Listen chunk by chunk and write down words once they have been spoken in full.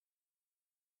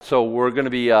So we're going to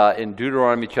be in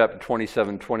Deuteronomy chapter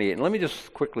 27, 28. And let me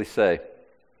just quickly say,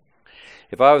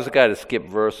 if I was the guy to skip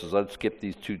verses, I'd skip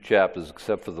these two chapters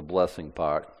except for the blessing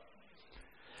part.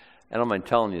 I don't mind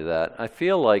telling you that. I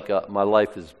feel like my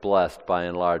life is blessed by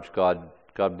and large. God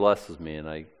blesses me, and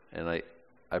I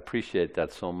appreciate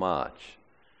that so much.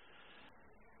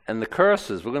 And the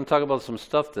curses, we're going to talk about some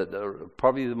stuff that are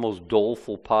probably the most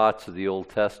doleful parts of the Old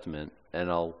Testament, and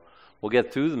we'll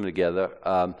get through them together.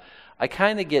 I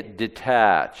kind of get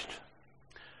detached,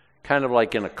 kind of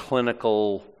like in a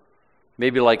clinical,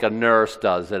 maybe like a nurse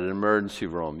does at an emergency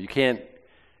room. You can't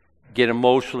get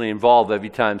emotionally involved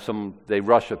every time they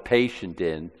rush a patient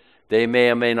in. They may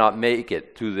or may not make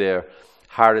it through their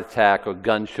heart attack or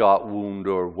gunshot wound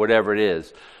or whatever it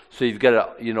is. So you've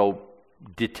got to,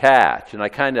 detach. And I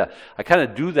kind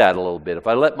of do that a little bit. If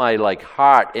I let my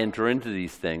heart enter into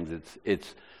these things,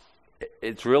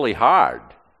 it's really hard.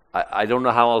 I don't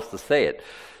know how else to say it.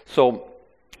 So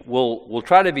we'll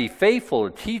try to be faithful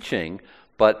to teaching,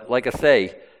 but like I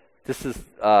say, this is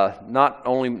not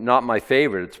only not my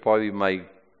favorite, it's probably one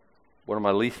of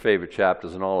my least favorite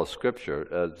chapters in all of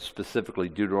Scripture, specifically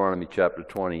Deuteronomy chapter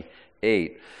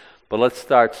 28. But let's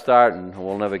starting, and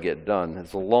we'll never get done.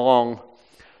 It's a long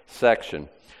section.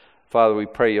 Father, we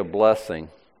pray your blessing.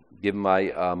 Give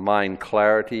my mind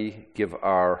clarity. Give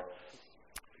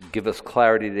us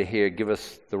clarity to hear. Give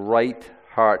us the right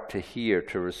heart to hear,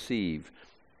 to receive.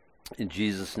 In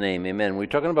Jesus' name, amen. We're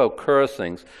talking about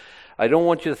cursings. I don't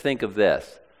want you to think of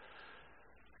this.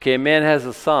 Okay, a man has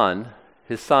a son.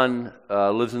 His son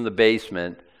lives in the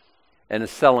basement and is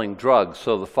selling drugs,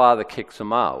 so the father kicks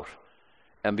him out.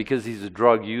 And because he's a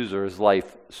drug user, his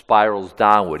life spirals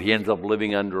downward. He ends up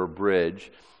living under a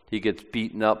bridge. He gets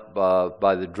beaten up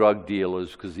by the drug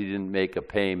dealers because he didn't make a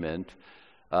payment.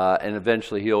 And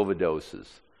eventually he overdoses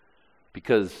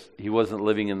because he wasn't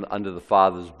living under the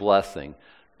father's blessing.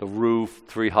 The roof,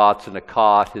 3 hots in a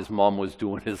cot. His mom was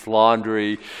doing his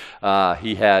laundry.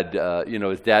 He had,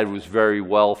 his dad was very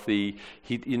wealthy.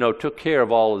 He, took care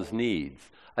of all his needs.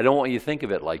 I don't want you to think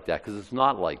of it like that because it's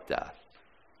not like that.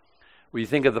 When you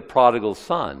think of the prodigal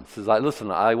son, says,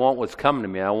 listen, I want what's coming to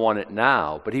me. I want it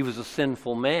now. But he was a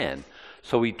sinful man.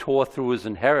 So he tore through his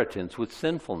inheritance with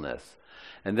sinfulness.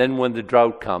 And then when the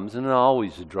drought comes, and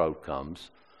always the drought comes,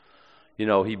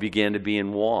 he began to be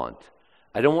in want.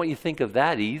 I don't want you to think of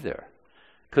that either.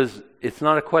 Because it's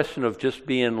not a question of just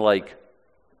being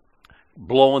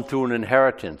blowing through an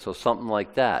inheritance or something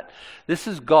like that. This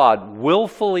is God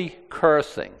willfully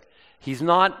cursing. He's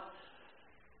not,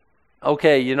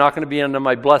 okay, you're not going to be under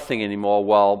my blessing anymore.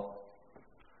 Well,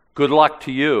 good luck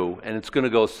to you, and it's going to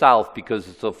go south because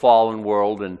it's a fallen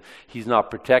world and he's not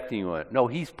protecting you. No,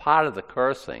 he's part of the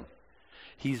cursing.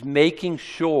 He's making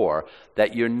sure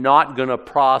that you're not going to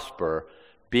prosper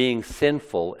being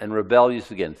sinful and rebellious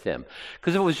against him.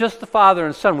 Because if it was just the father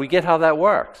and son, we get how that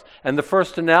works. And the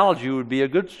first analogy would be a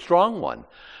good, strong one.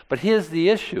 But here's the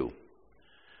issue.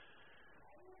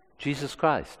 Jesus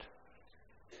Christ.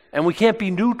 And we can't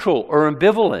be neutral or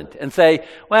ambivalent and say,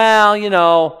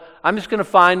 well, I'm just going to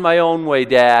find my own way,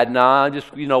 Dad. No, just,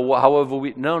 however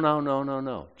we...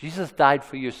 No. Jesus died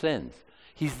for your sins.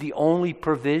 He's the only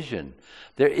provision.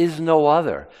 There is no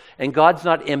other. And God's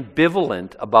not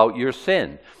ambivalent about your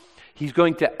sin. He's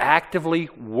going to actively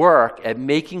work at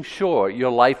making sure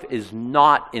your life is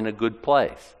not in a good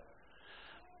place.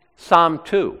 Psalm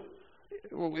 2.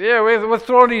 Yeah, we're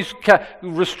throwing these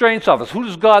restraints off us. Who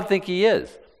does God think he is?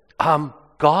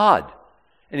 God.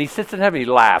 And he sits in heaven, he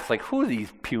laughs, who are these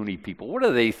puny people? What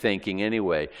are they thinking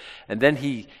anyway? And then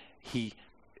he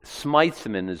smites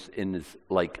him in his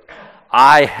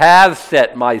I have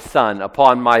set my son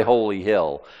upon my holy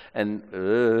hill. And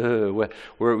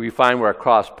where we find we're at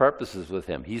cross purposes with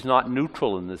him. He's not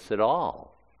neutral in this at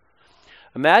all.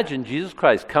 Imagine Jesus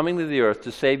Christ coming to the earth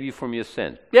to save you from your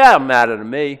sins. Yeah, don't matter to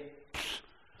me.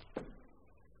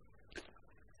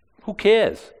 Who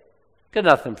cares? Got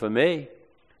nothing for me.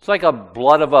 It's like a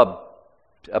blood of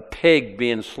a pig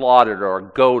being slaughtered, or a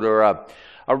goat, or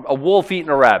a wolf eating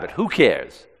a rabbit. Who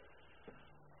cares?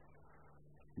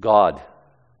 God.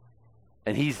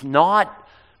 And he's not,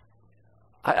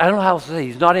 I don't know how to say,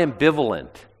 he's not ambivalent.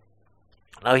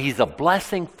 Now, he's a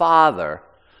blessing father,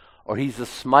 or he's a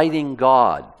smiting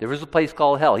God. There is a place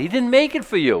called hell. He didn't make it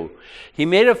for you. He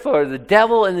made it for the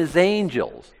devil and his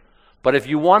angels. But if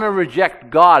you want to reject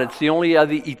God, it's the only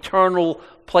other eternal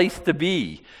place to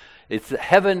be. It's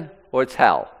heaven or it's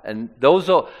hell. And those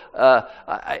are,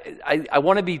 I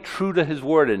want to be true to his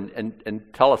word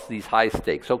and tell us these high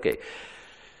stakes. Okay.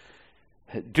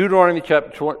 Deuteronomy chapter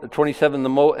 27,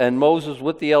 and Moses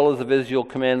with the elders of Israel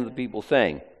commanded the people,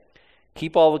 saying,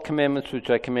 Keep all the commandments which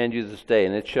I command you this day,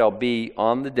 and it shall be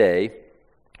on the day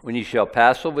when ye shall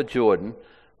pass over Jordan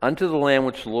unto the land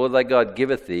which the Lord thy God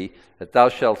giveth thee, that thou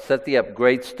shalt set thee up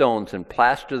great stones, and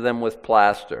plaster them with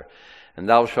plaster. And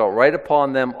thou shalt write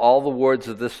upon them all the words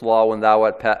of this law when thou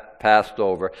art passed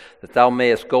over, that thou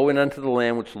mayest go in unto the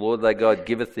land which the Lord thy God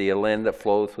giveth thee, a land that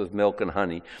floweth with milk and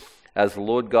honey, as the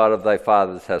Lord God of thy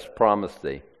fathers has promised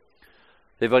thee.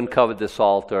 They've uncovered this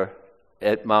altar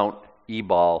at Mount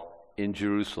Ebal in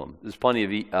Jerusalem. There's plenty of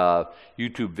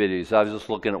YouTube videos. I was just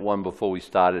looking at one before we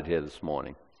started here this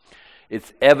morning.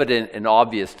 It's evident and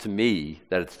obvious to me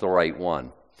that it's the right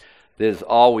one. There's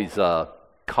always a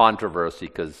controversy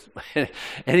because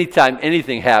anytime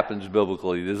anything happens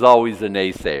biblically, there's always a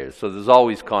naysayer. So there's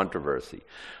always controversy.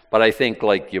 But I think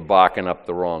like you're barking up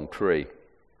the wrong tree.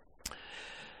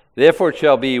 Therefore it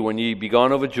shall be, when ye be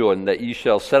gone over Jordan, that ye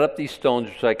shall set up these stones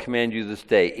which I command you this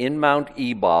day in Mount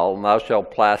Ebal, and thou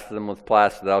shalt plaster them with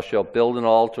plaster. Thou shalt build an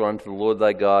altar unto the Lord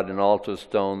thy God, an altar of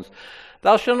stones.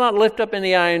 Thou shalt not lift up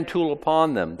any iron tool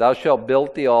upon them. Thou shalt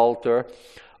build the altar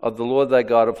of the Lord thy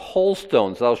God of whole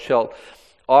stones. Thou shalt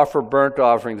offer burnt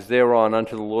offerings thereon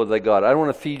unto the Lord thy God. I don't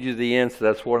want to feed you the answer.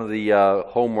 That's one of the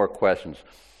homework questions.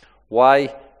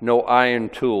 Why no iron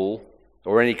tool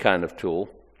or any kind of tool?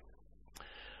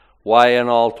 Why an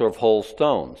altar of whole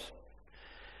stones?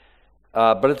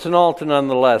 But it's an altar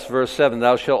nonetheless. Verse 7,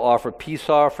 thou shalt offer peace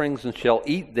offerings, and shalt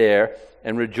eat there,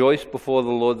 and rejoice before the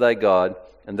Lord thy God,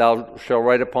 and thou shalt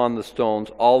write upon the stones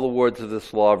all the words of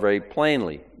this law very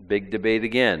plainly. Big debate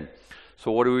again.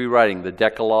 So what are we writing? The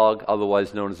Decalogue,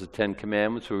 otherwise known as the Ten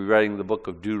Commandments? Or are we writing the book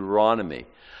of Deuteronomy?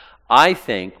 I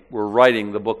think we're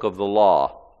writing the book of the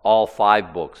law, all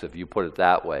 5 books, if you put it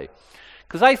that way.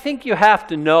 Because I think you have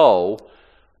to know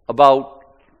about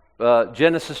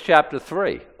Genesis chapter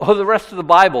 3. Oh, the rest of the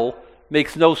Bible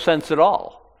makes no sense at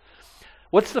all.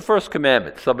 What's the first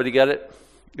commandment? Somebody get it?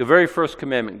 The very first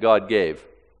commandment God gave.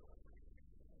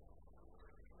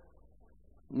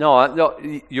 No,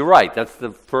 you're right. That's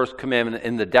the first commandment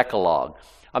in the Decalogue.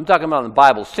 I'm talking about in the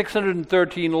Bible.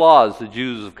 613 laws the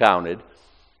Jews have counted.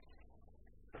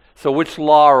 So which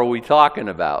law are we talking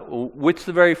about? What's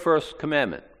the very first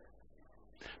commandment?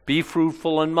 Be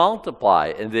fruitful and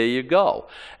multiply, and there you go.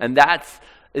 And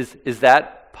is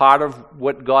that part of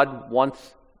what God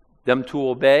wants them to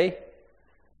obey?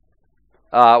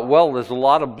 Well, there's a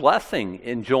lot of blessing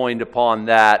enjoined upon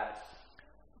that,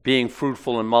 being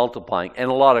fruitful and multiplying, and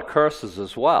a lot of curses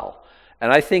as well.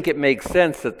 And I think it makes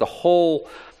sense that the whole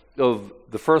of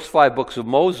the first 5 books of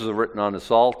Moses are written on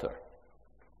this altar.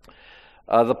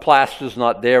 The plaster's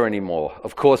not there anymore.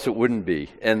 Of course it wouldn't be.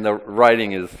 And the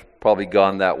writing is probably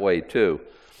gone that way too.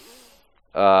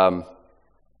 So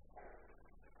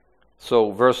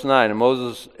verse 9, and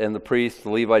Moses and the priests,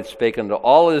 the Levites, spake unto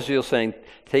all Israel, saying,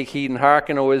 take heed and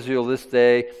hearken, O Israel, this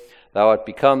day. Thou art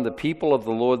become the people of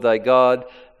the Lord thy God.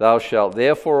 Thou shalt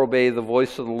therefore obey the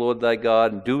voice of the Lord thy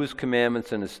God, and do his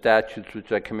commandments and his statutes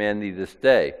which I command thee this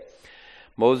day.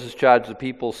 Moses charged the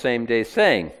people same day,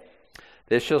 saying,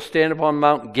 they shall stand upon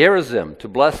Mount Gerizim to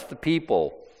bless the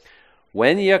people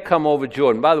when ye are come over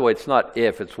Jordan. By the way, it's not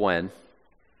if, it's when.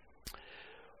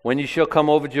 When ye shall come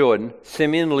over Jordan,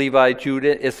 Simeon, Levi,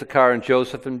 Judah, Issachar, and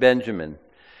Joseph, and Benjamin.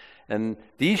 And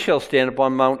these shall stand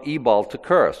upon Mount Ebal to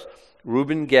curse.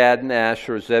 Reuben, Gad, and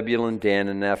Asher, Zebulun, Dan,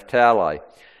 and Naphtali.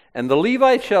 And the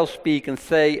Levites shall speak and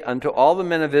say unto all the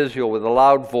men of Israel with a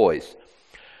loud voice,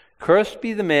 cursed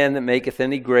be the man that maketh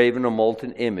any graven or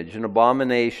molten image, an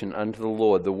abomination unto the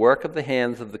Lord, the work of the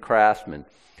hands of the craftsman,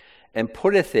 and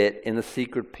putteth it in a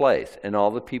secret place. And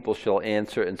all the people shall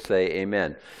answer and say,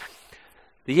 amen.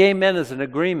 The amen is an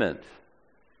agreement.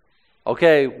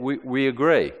 Okay, we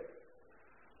agree.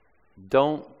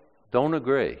 Don't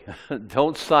agree.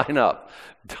 Don't sign up.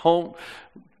 Don't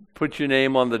put your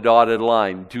name on the dotted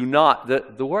line. Do not.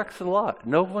 The works of the law.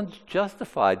 No one's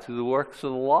justified through the works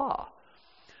of the law.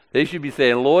 They should be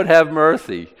saying, Lord, have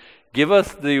mercy. Give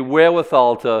us the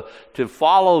wherewithal to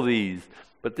follow these.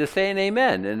 But they're saying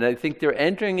amen. And I think they're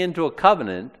entering into a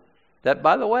covenant that,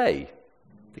 by the way,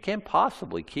 they can't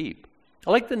possibly keep.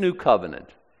 I like the new covenant.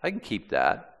 I can keep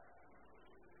that.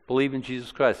 Believe in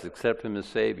Jesus Christ. Accept him as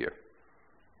Savior.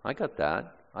 I got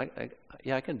that.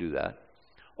 I can do that.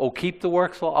 Oh, keep the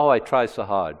works law? Oh, I try so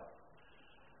hard.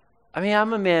 I mean,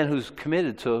 I'm a man who's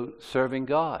committed to serving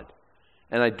God.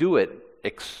 And I do it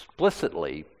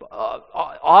explicitly,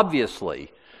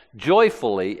 obviously,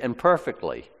 joyfully, and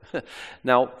perfectly.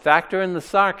 Now, factor in the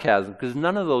sarcasm, because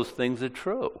none of those things are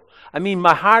true. I mean,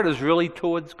 my heart is really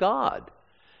towards God,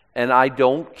 and I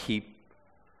don't keep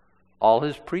all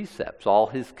his precepts, all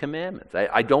his commandments.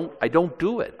 I don't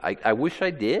do it. I wish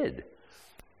I did.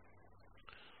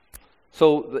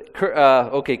 So,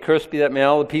 cursed be that man.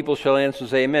 All the people shall answer,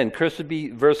 say amen. Cursed be,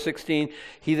 verse 16,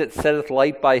 he that setteth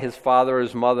light by his father or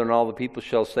his mother, and all the people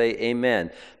shall say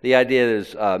amen. The idea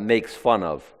is makes fun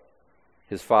of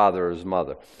his father or his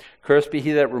mother. Cursed be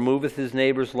he that removeth his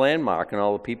neighbor's landmark, and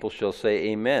all the people shall say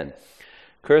amen.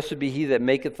 Cursed be he that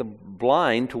maketh the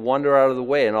blind to wander out of the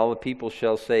way, and all the people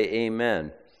shall say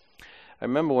amen. I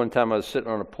remember one time I was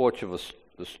sitting on a porch of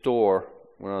a store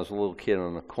when I was a little kid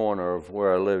on the corner of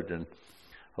where I lived, and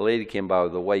a lady came by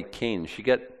with a white cane. She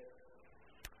got,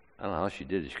 I don't know how she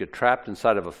did it, she got trapped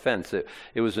inside of a fence.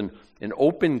 It was an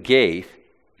open gate,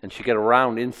 and she got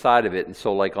around inside of it, and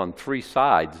so like on three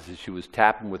sides, she was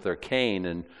tapping with her cane,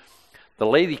 and the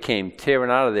lady came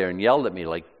tearing out of there and yelled at me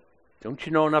like, "Don't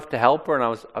you know enough to help her?" And I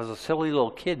was a silly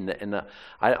little kid, and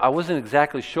I wasn't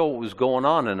exactly sure what was going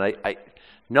on, and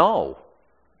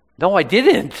No, I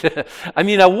didn't. I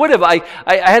mean, I would have. I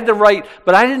had the right,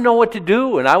 but I didn't know what to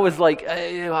do. And I was like,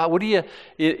 what do you,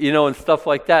 and stuff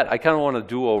like that. I kind of want a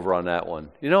do-over on that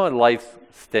one. You know, and life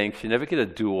stinks. You never get a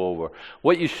do-over.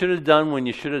 What you should have done when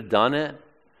you should have done it.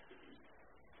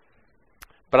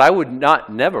 But I would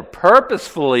never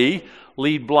purposefully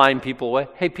lead blind people away.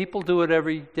 Hey, people do it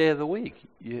every day of the week.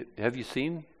 Have you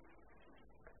seen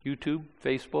YouTube,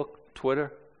 Facebook,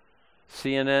 Twitter,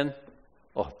 CNN?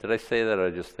 Oh, did I say that or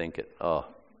did I just think it? Oh.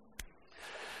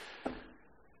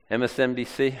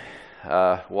 MSNBC,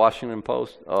 Washington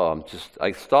Post. Oh,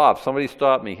 I stopped. Somebody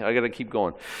stop me. I got to keep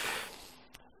going.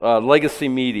 Legacy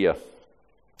media.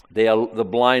 They are the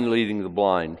blind leading the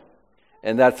blind.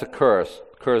 And that's a cursed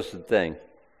thing.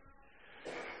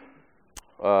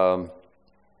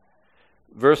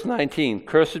 Verse 19,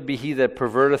 cursed be he that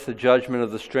perverteth the judgment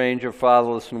of the stranger,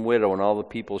 fatherless, and widow, and all the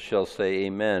people shall say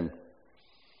amen.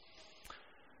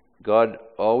 God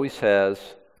always has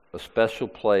a special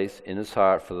place in his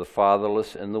heart for the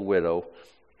fatherless and the widow,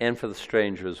 and for the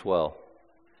stranger as well.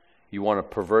 You want to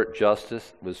pervert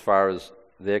justice as far as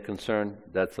they're concerned?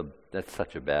 That's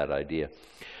such a bad idea.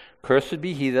 Cursed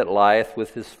be he that lieth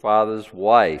with his father's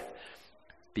wife,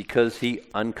 because he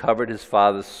uncovered his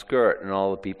father's skirt, and all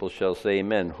the people shall say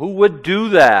amen. Who would do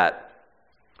that?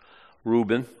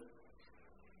 Reuben.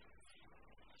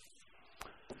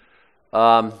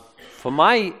 For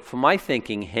my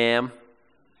thinking, Ham,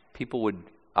 people would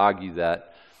argue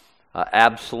that.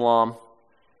 Absalom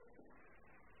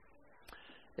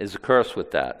is a curse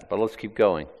with that, but let's keep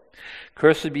going.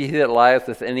 Cursed be he that lieth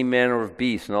with any manner of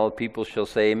beast, and all the people shall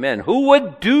say amen. Who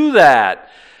would do that?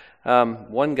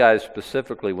 One guy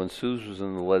specifically, when Suze was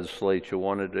in the legislature,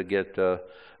 wanted to get a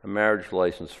marriage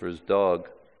license for his dog,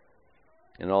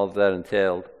 and all of that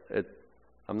entailed.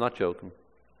 I'm not joking.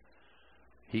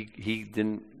 He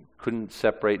couldn't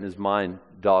separate in his mind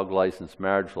dog license,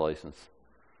 marriage license.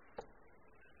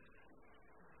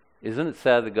 Isn't it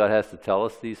sad that God has to tell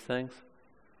us these things?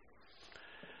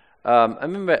 I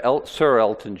remember Sir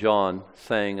Elton John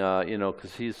saying,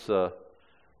 because he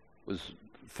was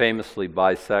famously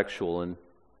bisexual, and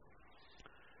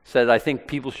said, I think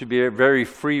people should be very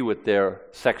free with their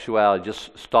sexuality,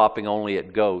 just stopping only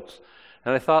at goats.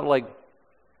 And I thought,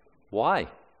 why?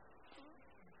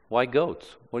 Why goats?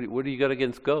 What do you got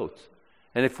against goats?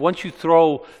 And if once you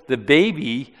throw the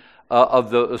baby of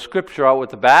the Scripture out with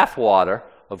the bathwater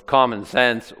of common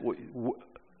sense,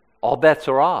 all bets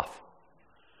are off.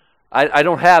 I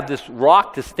don't have this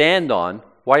rock to stand on.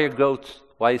 Why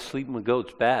are sleeping with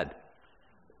goats bad?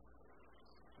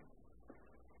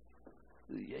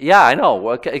 Yeah, I know.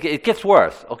 Okay, it gets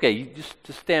worse. Okay, you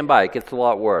just stand by. It gets a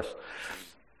lot worse.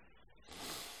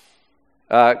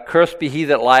 Cursed be he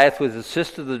that lieth with his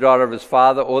sister, the daughter of his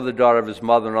father, or the daughter of his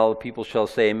mother, and all the people shall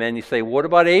say amen. You say, what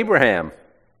about Abraham?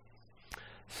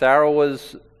 Sarah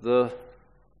was the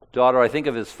daughter, I think,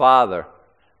 of his father,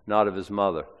 not of his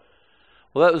mother.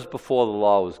 Well, that was before the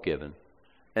law was given.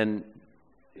 And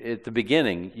at the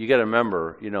beginning, you got to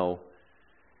remember,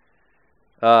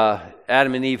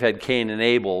 Adam and Eve had Cain and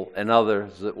Abel and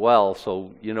others as well.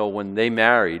 So, when they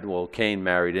married, well, Cain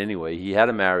married anyway. He had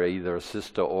to marry either a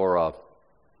sister or a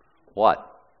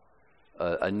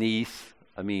niece,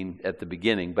 at the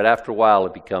beginning. But after a while,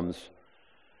 it becomes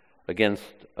against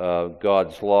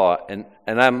God's law. And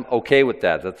I'm okay with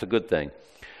that. That's a good thing.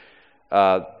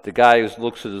 The guy who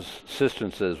looks at his sister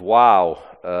and says,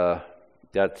 wow,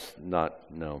 that's not,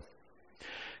 no.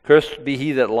 Cursed be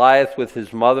he that lieth with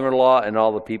his mother-in-law, and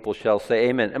all the people shall say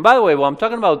amen. And by the way, while I'm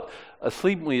talking about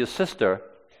sleeping with your sister,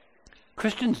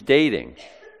 Christians dating.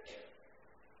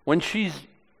 When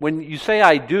you say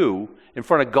I do in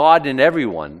front of God and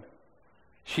everyone,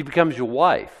 she becomes your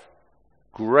wife.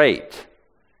 Great.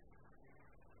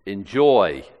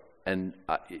 Enjoy. And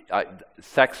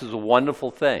sex is a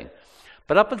wonderful thing.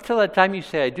 But up until that time you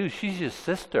say, I do, she's your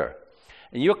sister.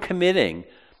 And you're committing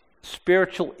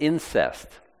spiritual incest.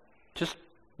 Just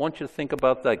want you to think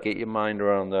about that. Get your mind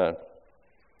around that.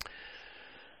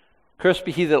 Cursed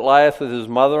be he that lieth with his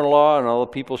mother-in-law, and all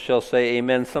the people shall say,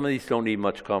 Amen. Some of these don't need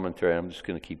much commentary. I'm just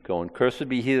going to keep going. Cursed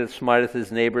be he that smiteth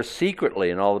his neighbor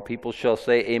secretly, and all the people shall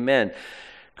say, Amen.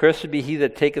 Cursed be he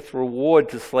that taketh reward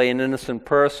to slay an innocent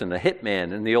person, a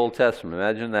hitman in the Old Testament.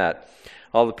 Imagine that.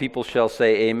 All the people shall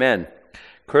say, Amen.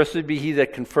 Cursed be he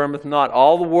that confirmeth not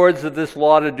all the words of this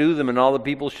law to do them, and all the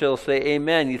people shall say,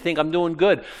 Amen. You think, I'm doing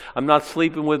good. I'm not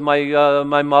sleeping with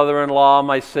my mother-in-law,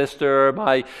 my sister,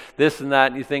 my this and that.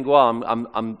 And you think, well,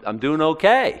 I'm doing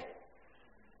okay.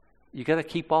 You got to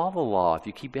keep all the law. If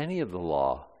you keep any of the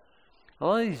law, a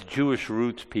lot of these Jewish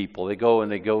roots people, they go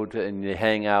and they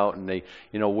hang out and they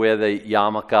wear the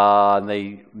yarmulke and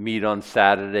they meet on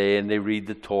Saturday and they read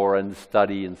the Torah and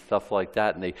study and stuff like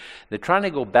that, and they're trying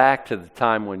to go back to the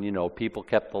time when people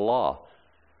kept the law.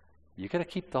 You got to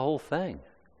keep the whole thing.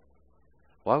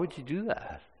 Why would you do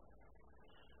that?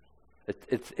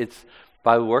 It's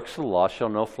by the works of the law shall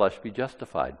no flesh be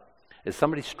justified. Is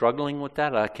somebody struggling with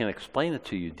that? I can explain it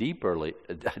to you deeperly.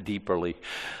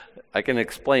 I can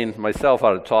explain myself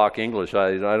how to talk English.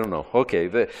 I don't know. Okay.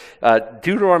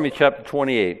 Deuteronomy chapter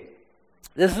 28.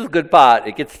 This is a good part.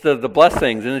 It gets to the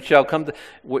blessings, and it shall come to...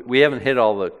 We haven't hit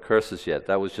all the curses yet.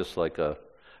 That was just like a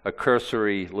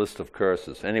cursory list of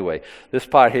curses. Anyway, this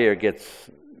part here gets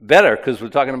better because we're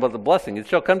talking about the blessing. It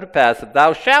shall come to pass that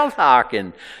thou shalt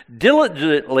hearken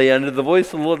diligently unto the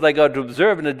voice of the Lord thy God to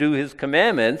observe and to do his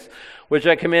commandments, which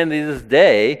I command thee this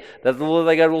day, that the Lord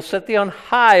thy God will set thee on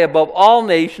high above all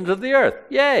nations of the earth.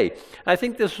 Yay! I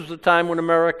think this was a time when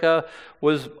America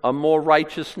was a more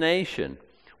righteous nation.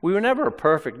 We were never a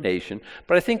perfect nation,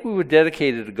 but I think we were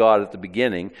dedicated to God at the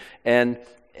beginning, and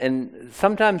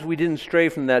sometimes we didn't stray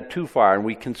from that too far, and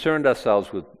we concerned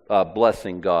ourselves with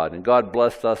blessing God, and God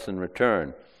blessed us in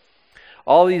return.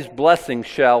 All these blessings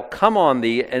shall come on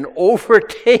thee and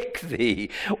overtake thee.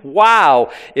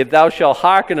 Wow! If thou shalt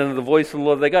hearken unto the voice of the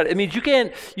Lord thy God. It means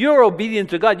you're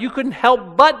obedient to God. You couldn't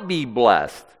help but be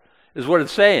blessed, is what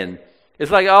it's saying.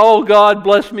 It's like, oh, God,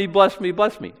 bless me, bless me,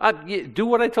 bless me. Do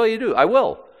what I tell you to do. I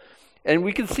will. And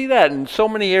we can see that in so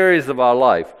many areas of our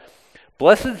life.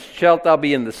 Blessed shalt thou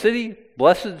be in the city,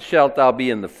 blessed shalt thou be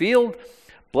in the field,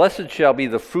 blessed shall be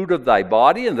the fruit of thy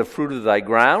body, and the fruit of thy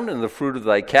ground, and the fruit of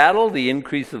thy cattle, the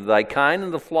increase of thy kind,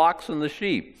 and the flocks and the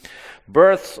sheep.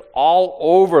 Births all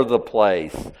over the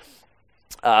place.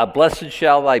 Blessed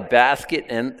shall thy basket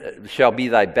and shall be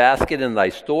thy basket and thy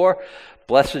store.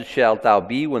 Blessed shalt thou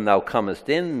be when thou comest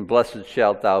in, and blessed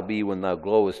shalt thou be when thou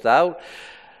goest out.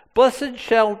 Blessed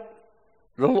shall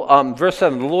verse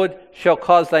 7, the Lord shall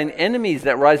cause thine enemies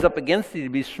that rise up against thee to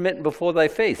be smitten before thy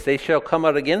face. They shall come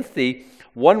out against thee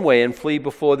one way and flee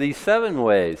before thee 7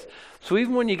 ways. So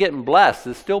even when you're getting blessed,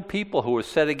 there's still people who are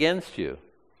set against you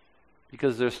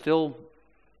because they're still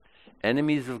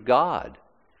enemies of God,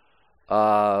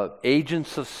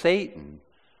 agents of Satan.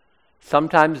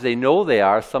 Sometimes they know they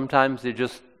are, sometimes they're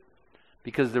just,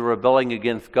 because they're rebelling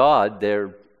against God,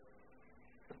 they're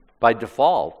by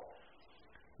default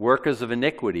workers of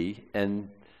iniquity, and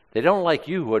they don't like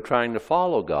you who are trying to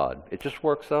follow God. It just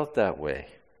works out that way.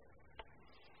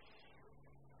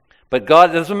 But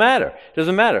God, doesn't matter. It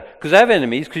doesn't matter. Because I have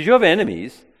enemies, because you have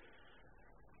enemies.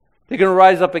 They're going to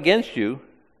rise up against you,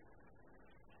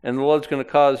 and the Lord's going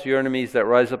to cause your enemies that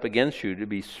rise up against you to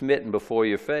be smitten before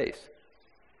your face,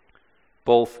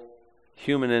 both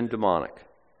human and demonic.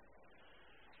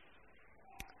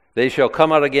 They shall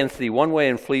come out against thee one way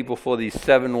and flee before thee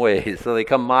 7 ways. So they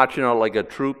come marching out like a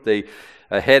troop. They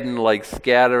are heading like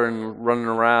scattering, running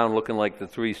around, looking like the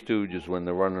Three Stooges when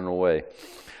they're running away,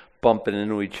 bumping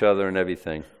into each other and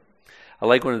everything. I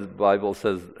like when the Bible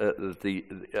says that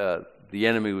the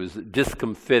enemy was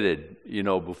discomfited.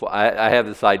 Before I have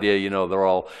this idea. They're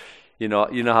all,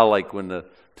 how like when the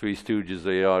Three Stooges,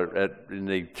 and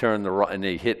they turn and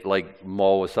they hit like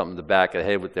Moe or something in the back of the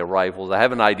head with their rifles. I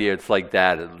have an idea it's like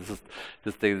that.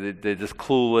 It's they're just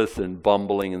clueless and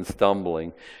bumbling and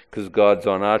stumbling because God's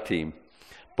on our team.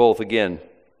 Both, again,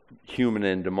 human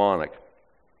and demonic.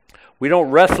 We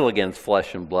don't wrestle against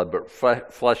flesh and blood, but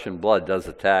flesh and blood does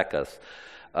attack us.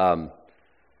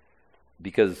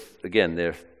 Because,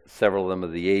 again, several of them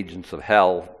are the agents of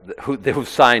hell who've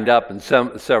signed up, and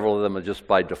several of them are just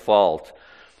by default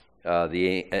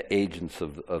the agents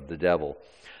of the devil.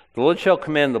 The Lord shall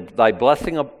command thy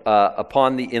blessing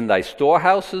upon thee in thy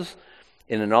storehouses,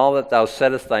 and in all that thou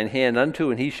settest thine hand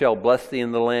unto, and he shall bless thee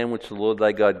in the land which the Lord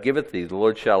thy God giveth thee. The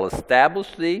Lord shall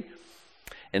establish thee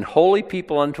an holy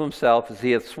people unto himself, as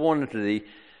he hath sworn unto thee,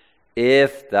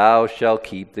 if thou shalt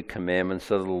keep the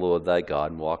commandments of the Lord thy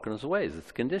God and walk in his ways.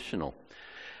 It's conditional.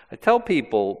 I tell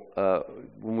people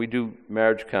when we do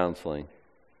marriage counseling,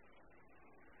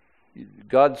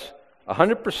 God's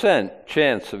 100%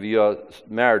 chance of your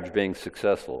marriage being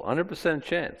successful. 100%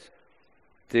 chance.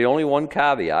 The only one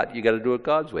caveat, you got to do it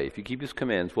God's way. If you keep his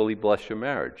commands, will he bless your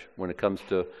marriage? When it comes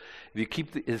to, if you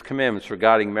keep his commandments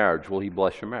regarding marriage, will he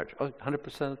bless your marriage? 100%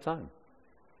 of the time.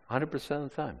 100% of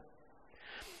the time.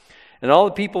 And all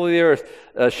the people of the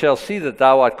earth shall see that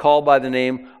thou art called by the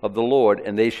name of the Lord,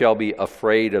 and they shall be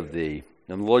afraid of thee.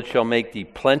 And the Lord shall make thee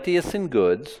plenteous in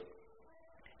goods,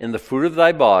 in the fruit of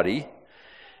thy body,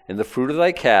 in the fruit of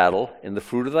thy cattle, in the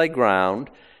fruit of thy ground,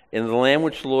 in the land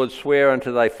which the Lord sware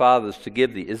unto thy fathers to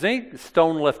give thee. Is any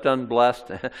stone left unblessed,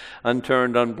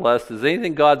 unturned, unblessed? Is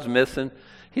anything God's missing?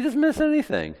 He doesn't miss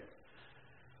anything.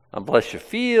 I'll bless your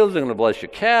fields, I'm going to bless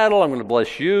your cattle, I'm going to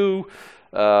bless you.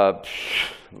 The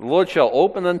Lord shall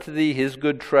open unto thee his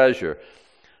good treasure,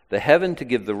 the heaven to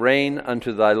give the rain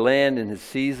unto thy land in his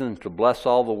season, to bless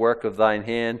all the work of thine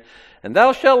hand. And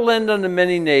thou shalt lend unto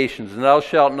many nations, and thou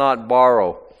shalt not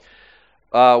borrow.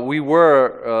 We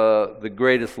were the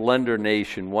greatest lender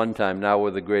nation one time. Now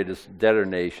we're the greatest debtor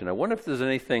nation. I wonder if there's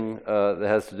anything that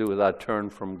has to do with our turn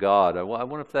from God. I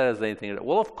wonder if that has anything to do.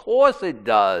 Well, of course it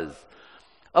does.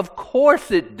 Of course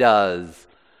it does.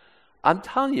 I'm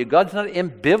telling you, God's not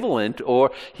ambivalent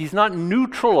or he's not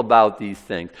neutral about these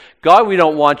things. God, we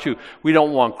don't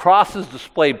want crosses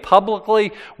displayed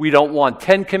publicly. We don't want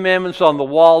 10 commandments on the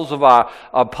walls of our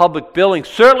public buildings.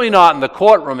 Certainly not in the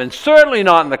courtroom and certainly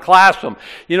not in the classroom.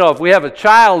 You know, if we have a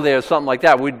child there or something like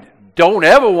that, we don't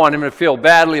ever want him to feel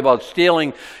badly about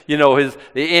stealing, the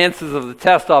answers of the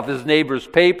test off his neighbor's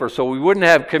paper. So we wouldn't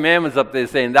have commandments up there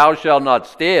saying, thou shalt not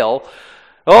steal.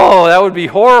 Oh, that would be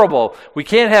horrible. We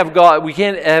can't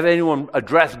have anyone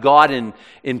address God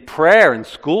in prayer in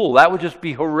school. That would just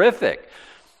be horrific.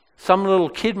 Some little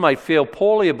kid might feel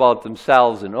poorly about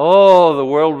themselves and, the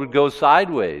world would go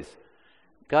sideways.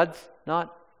 God's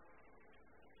not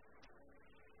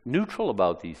neutral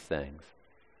about these things.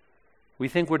 We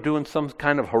think we're doing some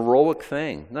kind of heroic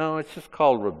thing. No, it's just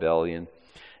called rebellion.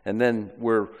 And then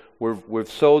we've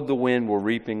sowed the wind, we're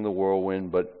reaping the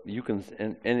whirlwind, but you can,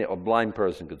 and a blind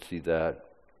person could see that.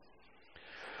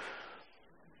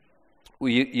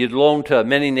 You'd loan to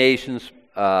many nations,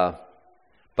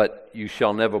 but you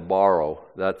shall never borrow.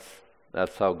 That's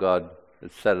how God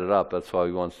has set it up. That's how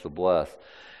he wants to bless.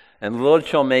 And the Lord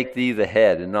shall make thee the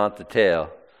head and not the tail.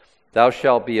 Thou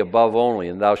shalt be above only,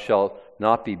 and thou shalt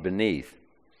not be beneath.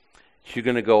 You're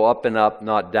going to go up and up,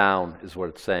 not down, is what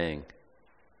it's saying.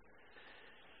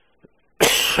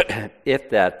 If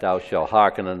that thou shalt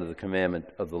hearken unto the commandment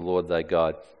of the Lord thy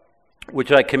God,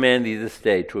 which I command thee this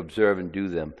day to observe and do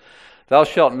them. Thou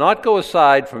shalt not go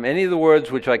aside from any of the words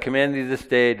which I command thee this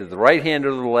day, to the right hand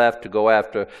or to the left, to go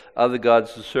after other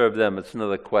gods to serve them. It's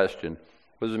another question.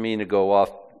 What does it mean to go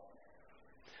off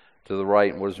to the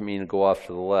right, and what does it mean to go off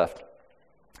to the left?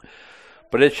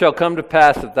 But it shall come to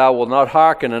pass that thou wilt not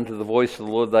hearken unto the voice of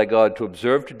the Lord thy God, to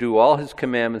observe to do all his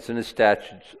commandments and his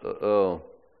statutes.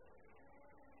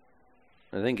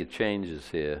 I think it changes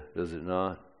here, does it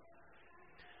not?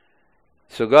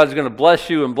 So God's going to bless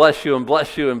you and bless you and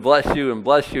bless you and bless you and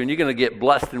bless you, and you're going to get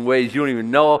blessed in ways you don't even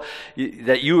know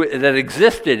that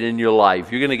existed in your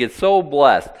life. You're going to get so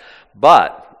blessed.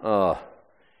 But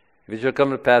if it shall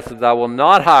come to pass that thou wilt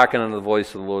not hearken unto the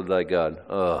voice of the Lord thy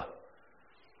God,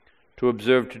 to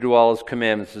observe to do all his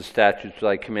commandments and statutes that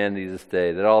I command thee this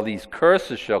day, that all these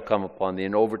curses shall come upon thee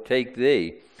and overtake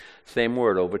thee. Same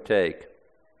word, overtake.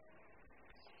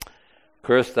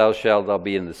 Cursed shalt thou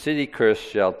be in the city, cursed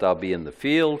shalt thou be in the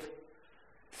field.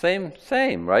 Same,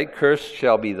 right? Cursed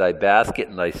shall be thy basket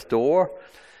and thy store.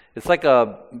 It's like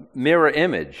a mirror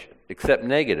image, except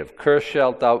negative. Cursed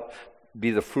shalt thou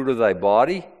be the fruit of thy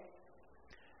body,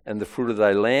 and the fruit of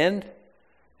thy land,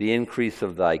 the increase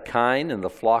of thy kine, and the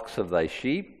flocks of thy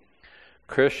sheep.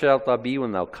 Cursed shalt thou be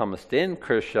when thou comest in,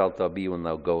 cursed shalt thou be when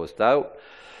thou goest out.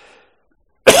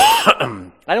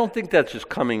 I don't think that's just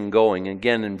coming and going.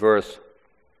 Again, in verse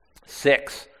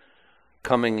 6,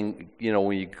 coming,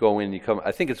 when you go in, you come.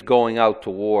 I think it's going out to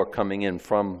war, coming in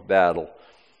from battle.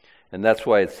 And that's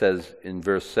why it says in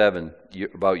verse 7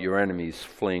 about your enemies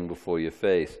fleeing before your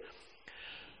face.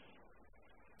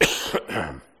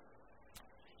 You're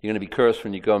going to be cursed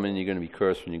when you come in, you're going to be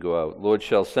cursed when you go out. Lord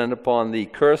shall send upon thee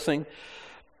cursing,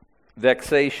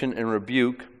 vexation, and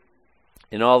rebuke,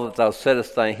 in all that thou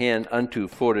settest thy hand unto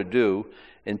for to do,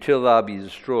 until thou be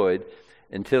destroyed,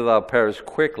 until thou perish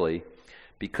quickly,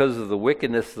 because of the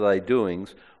wickedness of thy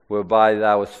doings, whereby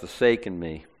thou hast forsaken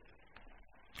me.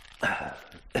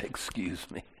 Excuse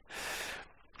me.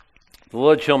 The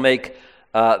Lord shall make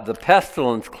the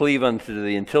pestilence cleave unto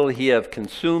thee until he have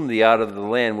consumed thee out of the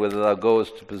land whither thou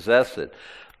goest to possess it.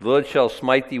 The Lord shall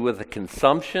smite thee with a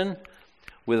consumption,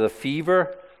 with a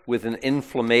fever, with an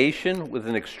inflammation, with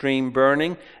an extreme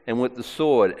burning, and with the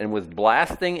sword, and with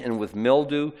blasting, and with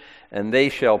mildew, and they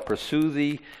shall pursue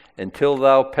thee until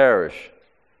thou perish.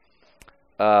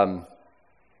 None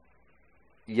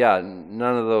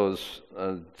of those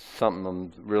something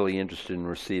I'm really interested in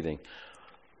receiving.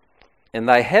 And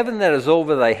thy heaven that is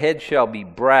over thy head shall be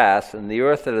brass, and the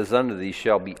earth that is under thee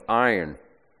shall be iron.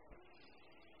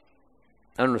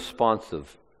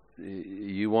 Unresponsive.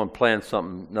 You want to plan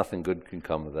something, nothing good can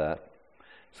come of that.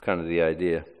 It's kind of the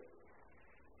idea.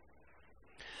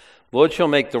 Lord shall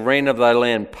make the rain of thy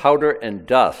land powder and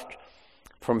dust.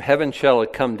 From heaven shall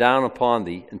it come down upon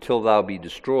thee until thou be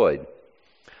destroyed.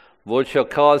 Lord shall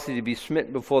cause thee to be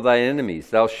smitten before thy enemies.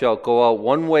 Thou shalt go out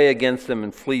one way against them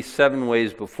and flee 7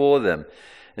 ways before them,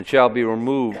 and shall be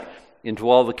removed into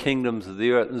all the kingdoms of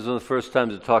the earth. This is one of the first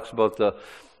times it talks about the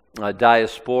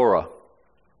diaspora.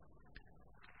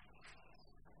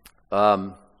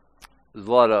 There's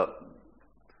a lot of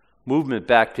movement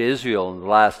back to Israel in the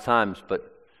last times, but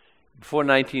before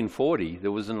 1940,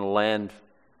 there wasn't a land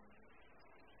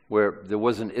where there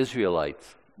wasn't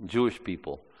Israelites, Jewish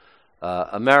people.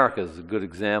 America is a good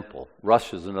example.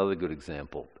 Russia is another good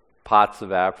example. Parts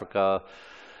of Africa.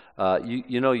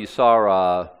 You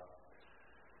saw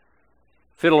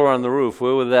Fiddler on the Roof.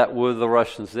 Where were the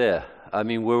Russians there? I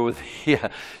mean, where were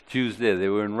the Jews there? They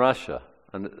were in Russia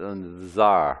under the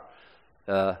Tsar.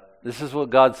 This is what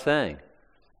God's saying.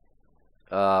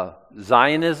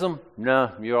 Zionism?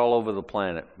 No, you're all over the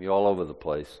planet. You're all over the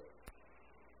place.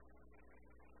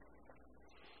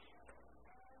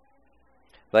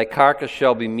 Thy carcass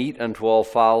shall be meat unto all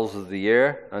fowls of the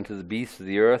air, unto the beasts of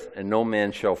the earth, and no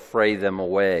man shall fray them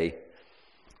away.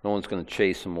 No one's going to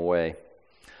chase them away.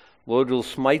 Lord will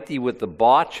smite thee with the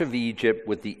botch of Egypt,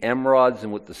 with the emerods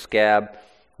and with the scab,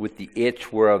 with the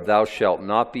itch whereof thou shalt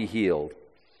not be healed.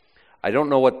 I don't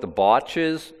know what the botch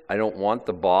is. I don't want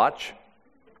the botch.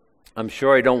 I'm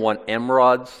sure I don't want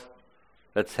emerods.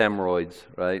 That's hemorrhoids,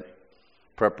 right?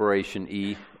 Preparation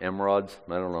E, emerods.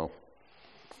 I don't know.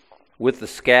 With the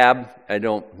scab, I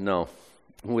don't know.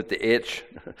 With the itch,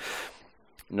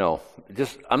 no.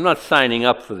 I'm not signing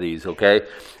up for these, okay?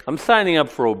 I'm signing up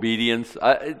for obedience.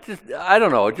 I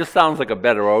don't know. It just sounds like a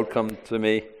better outcome to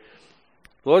me.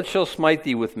 The Lord shall smite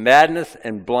thee with madness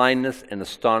and blindness and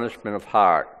astonishment of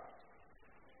heart.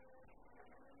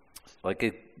 Like,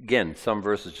 again, some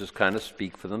verses just kind of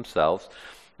speak for themselves.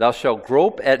 Thou shalt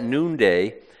grope at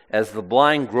noonday as the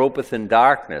blind gropeth in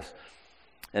darkness.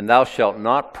 And thou shalt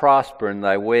not prosper in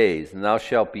thy ways, and thou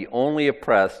shalt be only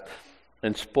oppressed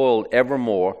and spoiled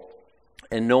evermore,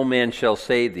 and no man shall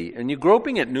save thee. And you're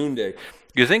groping at noonday.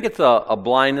 You think it's a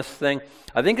blindness thing?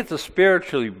 I think it's a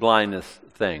spiritually blindness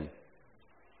thing.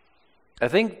 I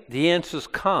think the answers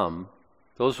come.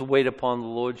 Those who wait upon the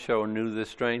Lord shall renew their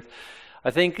strength.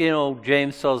 I think,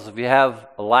 James tells us if you have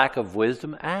a lack of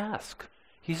wisdom, ask.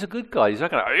 He's a good God. He's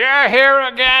not going to, you're here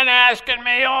again asking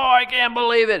me, I can't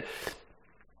believe it.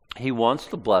 He wants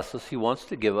to bless us. He wants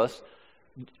to give us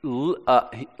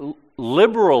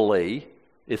liberally.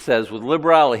 It says with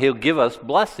liberality, he'll give us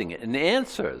blessing and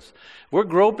answers. We're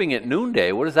groping at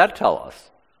noonday. What does that tell us?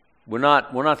 We're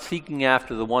not seeking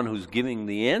after the one who's giving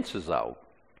the answers out.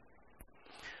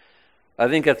 I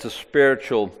think that's a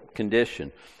spiritual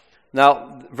condition.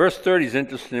 Now, verse 30 is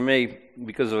interesting to me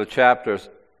because of a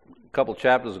couple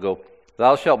chapters ago.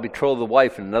 Thou shalt betroth the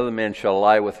wife, and another man shall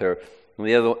lie with her. And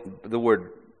the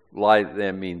word lie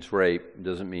there means rape. It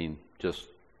doesn't mean just,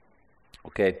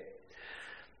 okay.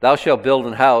 Thou shalt build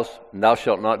an house, and thou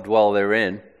shalt not dwell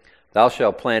therein. Thou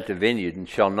shalt plant a vineyard, and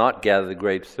shalt not gather the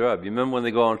grapes thereof. You remember when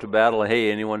they go out to battle?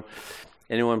 Hey, anyone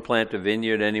plant a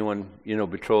vineyard? Anyone,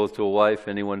 betrothed to a wife?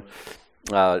 Anyone,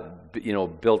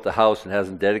 built a house and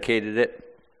hasn't dedicated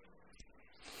it?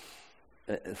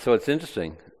 So it's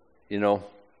interesting,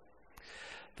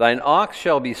 Thine ox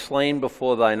shall be slain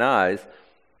before thine eyes,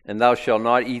 and thou shalt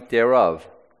not eat thereof.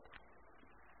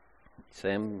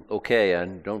 Say, I'm okay. I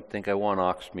don't think I want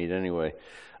ox meat anyway.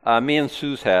 Me and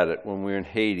Suze had it when we were in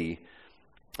Haiti.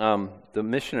 The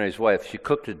missionary's wife, she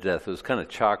cooked it to death. It was kind of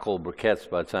charcoal briquettes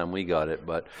by the time we got it,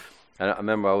 but I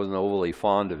remember I wasn't overly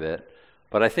fond of it.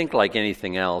 But I think like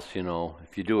anything else, if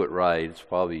you do it right, it's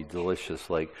probably delicious.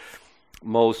 Like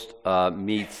most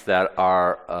meats that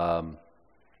are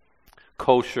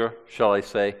kosher, shall I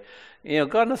say.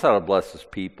 God knows how to bless his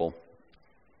people.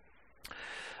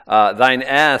 Thine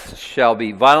ass shall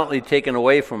be violently taken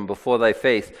away from before thy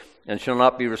face, and shall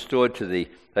not be restored to thee.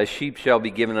 Thy sheep shall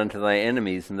be given unto thy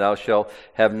enemies, and thou shalt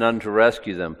have none to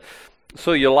rescue them.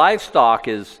 So your livestock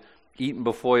is eaten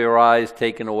before your eyes,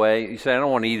 taken away. You say, I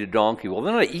don't want to eat a donkey. Well,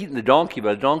 they're not eating the donkey,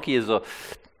 but a donkey is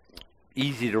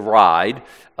easy to ride.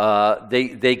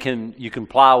 You can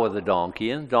plow with a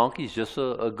donkey, and a donkey is just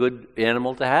a good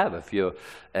animal to have if you're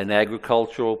an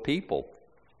agricultural people.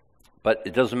 But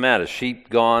it doesn't matter. Sheep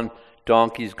gone,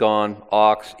 donkeys gone,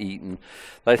 ox eaten.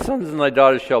 Thy sons and thy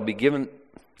daughters shall be given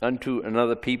unto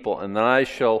another people, and then I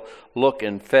shall look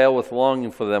and fail with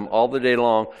longing for them all the day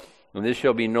long, and there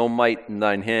shall be no might in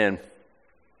thine hand.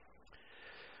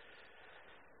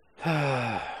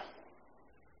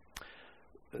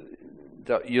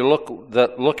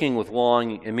 Looking with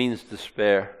longing, it means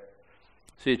despair.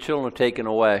 So your children are taken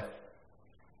away.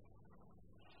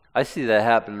 I see that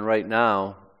happening right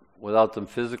now without them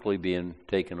physically being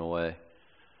taken away.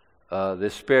 They're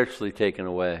spiritually taken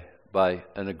away by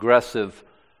an aggressive,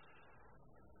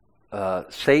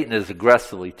 Satan is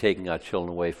aggressively taking our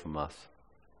children away from us.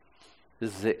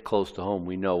 This is it close to home.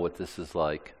 We know what this is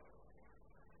like.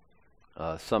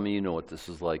 Some of you know what this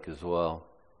is like as well.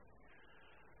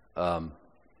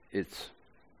 It's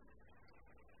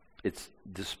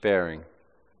despairing.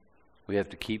 We have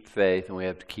to keep faith, and we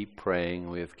have to keep praying,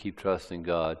 and we have to keep trusting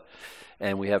God,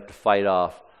 and we have to fight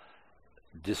off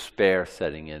despair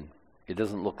setting in. It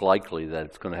doesn't look likely that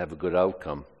it's going to have a good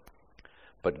outcome,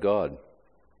 but God.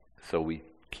 So we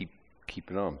keep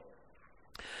it on.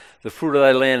 The fruit of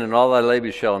thy land and all thy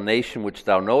labor shall a nation which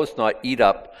thou knowest not eat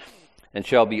up, and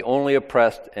shall be only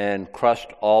oppressed and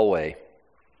crushed alway.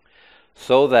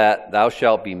 So that thou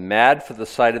shalt be mad for the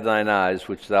sight of thine eyes,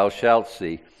 which thou shalt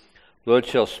see. Lord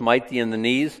shall smite thee in the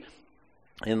knees,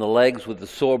 in the legs with the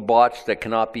sore botch that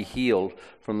cannot be healed,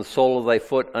 from the sole of thy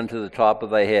foot unto the top of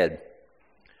thy head.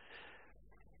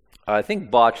 I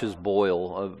think botches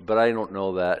boil, but I don't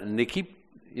know that. And they keep,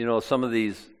 some of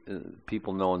these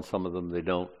people know, and some of them they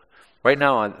don't. Right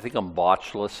now, I think I'm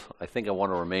botchless. I think I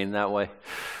want to remain that way.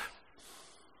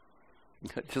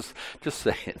 Just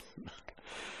saying.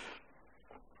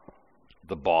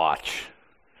 The botch.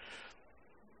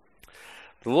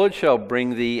 The Lord shall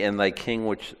bring thee and thy king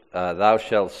which thou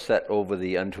shalt set over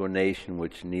thee unto a nation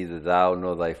which neither thou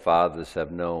nor thy fathers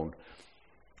have known.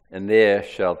 And there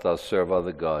shalt thou serve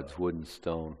other gods, wood and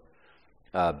stone.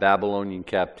 Babylonian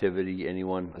captivity,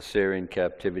 anyone? Assyrian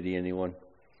captivity, anyone?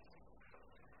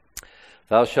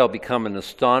 Thou shalt become an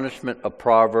astonishment, a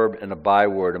proverb, and a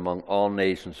byword among all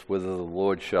nations, whither the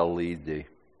Lord shall lead thee.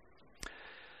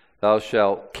 Thou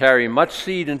shalt carry much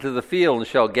seed into the field, and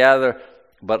shalt gather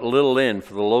but little in,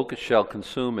 for the locust shall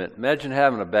consume it. Imagine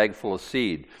having a bag full of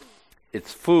seed.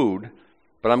 It's food,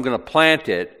 but I'm going to plant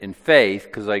it in faith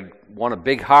because I want a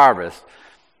big harvest.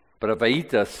 But if I eat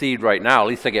the seed right now, at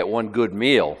least I get one good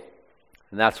meal.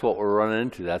 And that's what we're running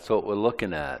into. That's what we're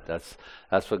looking at. That's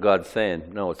what God's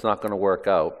saying. No, it's not going to work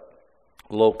out.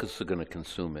 Locusts are going to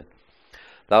consume it.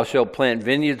 Thou shalt plant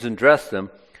vineyards and dress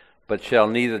them, but shall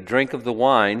neither drink of the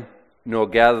wine nor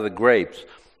gather the grapes,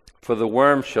 for the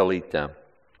worms shall eat them.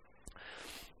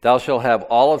 Thou shalt have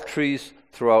olive trees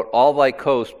throughout all thy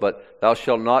coast, but thou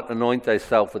shalt not anoint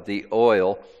thyself with the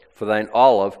oil, for thine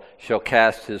olive shall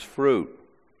cast his fruit.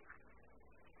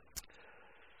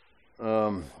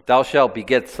 Thou shalt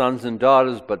beget sons and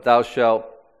daughters, but thou shalt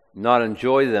not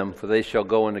enjoy them, for they shall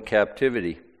go into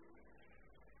captivity.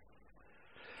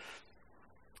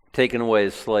 Taken away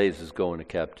as slaves is going to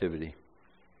captivity.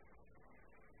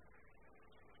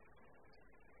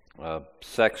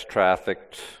 Sex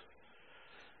trafficked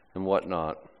and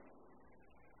whatnot.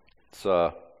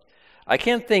 I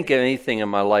can't think of anything in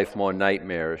my life more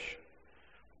nightmarish.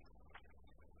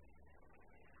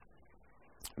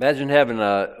 Imagine having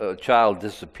a child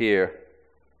disappear.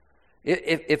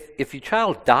 If your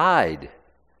child died,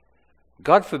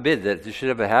 God forbid that this should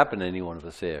ever happen to any one of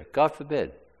us here. God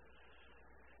forbid.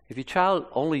 If your child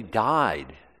only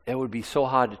died, it would be so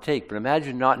hard to take. But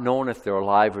imagine not knowing if they're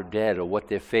alive or dead, or what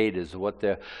their fate is, or what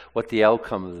the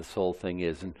outcome of this whole thing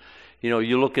is. And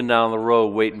you're looking down the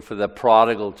road waiting for the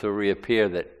prodigal to reappear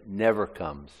that never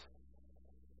comes.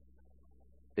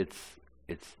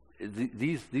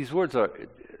 These words are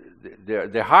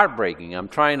they're heartbreaking. I'm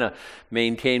trying to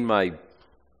maintain I'm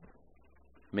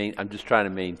just trying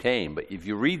to maintain. But if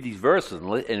you read these verses,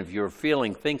 and if you're a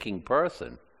thinking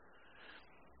person,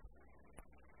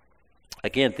 I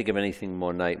can't think of anything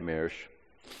more nightmarish.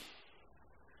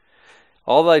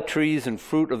 All thy trees and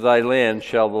fruit of thy land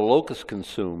shall the locust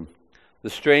consume. The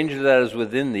stranger that is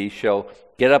within thee shall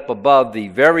get up above thee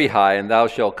very high, and thou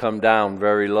shalt come down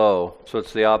very low. So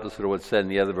it's the opposite of what's said in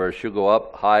the other verse. You'll go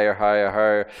up higher, higher,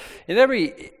 higher. In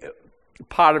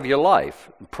part of your life.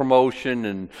 Promotion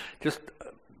and just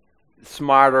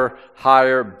smarter,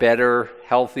 higher, better,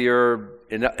 healthier,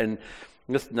 and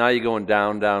just now you're going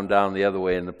down, down, down the other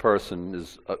way, and the person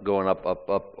is going up, up,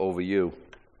 up over you.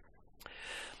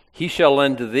 He shall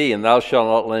lend to thee, and thou shalt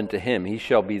not lend to him. He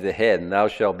shall be the head, and thou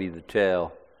shalt be the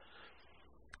tail.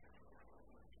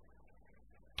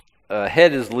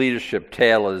 Head is leadership,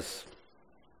 tail is,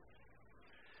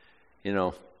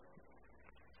 unless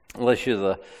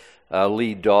you're the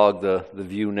lead dog, the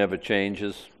view never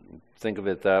changes. Think of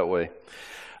it that way.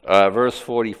 Verse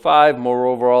 45,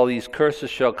 moreover, all these curses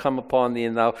shall come upon thee,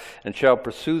 and shall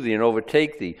pursue thee, and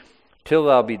overtake thee, till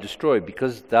thou be destroyed,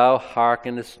 because thou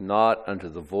hearkenest not unto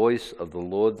the voice of the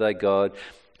Lord thy God,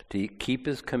 to keep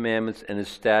his commandments and his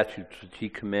statutes which he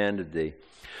commanded thee.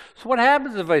 So what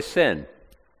happens if I sin?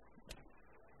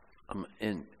 I'm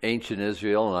in ancient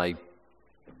Israel, and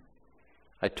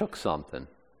I took something.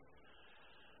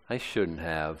 I shouldn't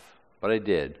have, but I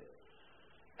did.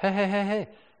 Hey.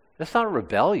 That's not a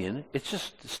rebellion. It's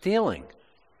just stealing.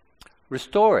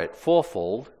 Restore it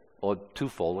fourfold or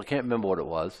twofold. I can't remember what it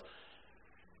was.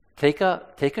 Take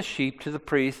a sheep to the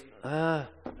priest. I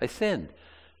sinned.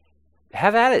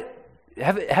 Have at it.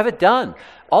 Have it done.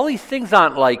 All these things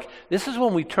aren't like, this is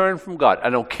when we turn from God.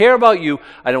 I don't care about you.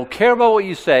 I don't care about what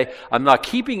you say. I'm not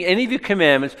keeping any of your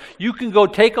commandments. You can go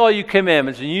take all your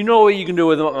commandments, and you know what you can do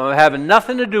with them. I'm having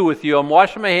nothing to do with you. I'm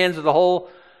washing my hands of the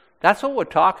whole. That's what we're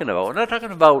talking about. We're not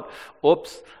talking about,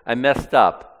 oops, I messed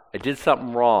up. I did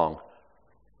something wrong.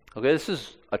 Okay, this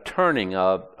is a turning,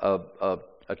 a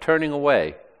turning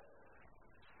away.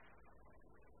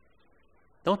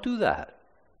 Don't do that.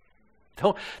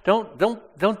 Don't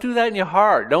do that in your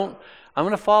heart. I'm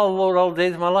going to follow the Lord all the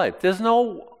days of my life. There's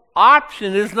no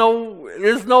option.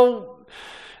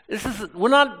 We're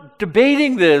not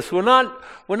debating this. We're not,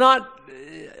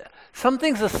 some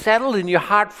things are settled in your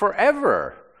heart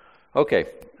forever. Okay,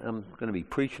 I'm going to be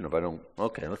preaching if I don't.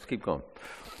 Okay, let's keep going.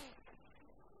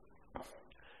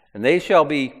 And they shall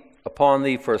be upon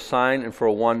thee for a sign and for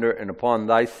a wonder, and upon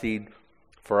thy seed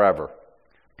forever.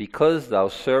 Because thou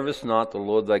servest not the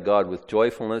Lord thy God with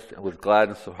joyfulness and with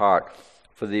gladness of heart,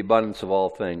 for the abundance of all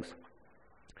things.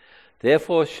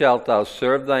 Therefore shalt thou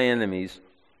serve thy enemies,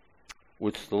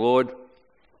 which the Lord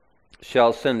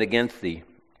shall send against thee,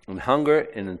 in hunger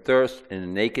and in thirst and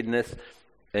in nakedness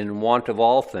and in want of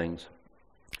all things.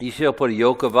 He shall put a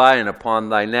yoke of iron upon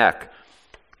thy neck,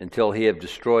 until he have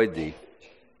destroyed thee.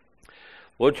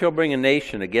 Lord shall bring a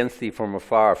nation against thee from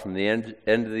afar, from the end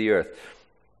of the earth.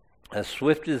 As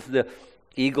swift as the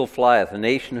eagle flieth, a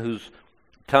nation whose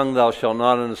tongue thou shalt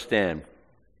not understand.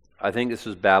 I think this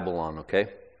is Babylon, okay?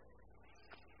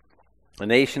 A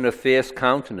nation of fierce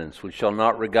countenance, which shall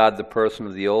not regard the person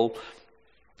of the old,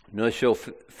 nor show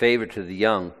favor to the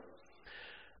young.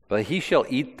 But he shall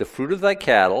eat the fruit of thy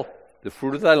cattle, the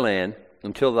fruit of thy land,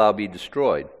 until thou be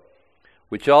destroyed,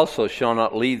 which also shall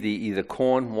not leave thee either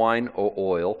corn, wine, or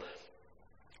oil,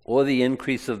 or the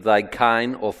increase of thy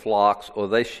kine, or flocks, or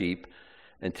thy sheep,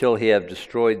 until he have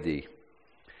destroyed thee.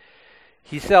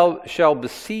 He shall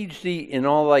besiege thee in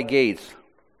all thy gates,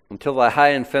 until thy high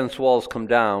and fenced walls come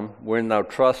down, wherein thou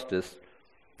trustest.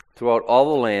 Throughout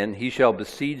all the land he shall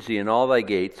besiege thee in all thy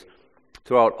gates,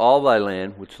 throughout all thy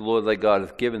land, which the Lord thy God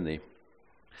hath given thee.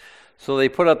 So they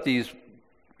put up these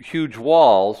huge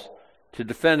walls to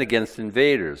defend against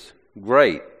invaders.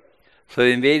 Great. So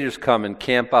the invaders come and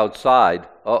camp outside.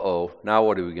 Now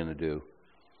what are we going to do?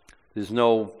 There's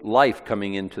no life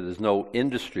coming into, there's no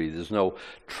industry, there's no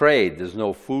trade, there's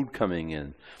no food coming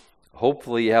in.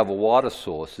 Hopefully you have a water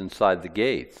source inside the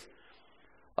gates.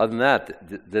 Other than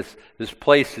that, this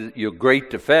place, your great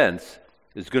defense,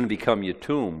 is going to become your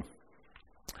tomb.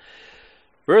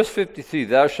 Verse 53,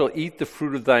 thou shalt eat the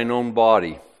fruit of thine own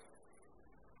body.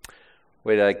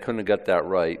 Wait, I couldn't have got that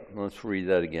right. Let's read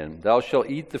that again. Thou shalt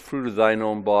eat the fruit of thine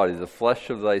own body, the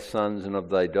flesh of thy sons and of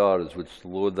thy daughters, which the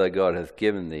Lord thy God hath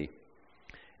given thee,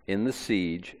 in the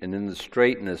siege and in the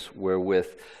straitness wherewith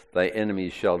thy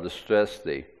enemies shall distress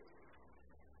thee.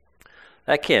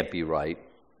 That can't be right.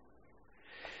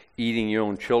 Eating your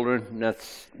own children,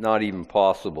 that's not even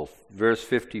possible. Verse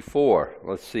 54,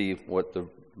 let's see what the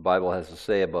Bible has to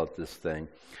say about this thing.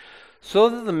 So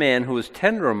that the man who is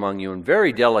tender among you and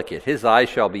very delicate, his eye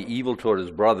shall be evil toward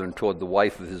his brother and toward the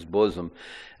wife of his bosom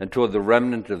and toward the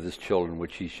remnant of his children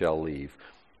which he shall leave.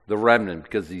 The remnant,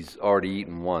 because he's already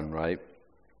eaten one, right?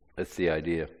 That's the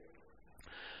idea.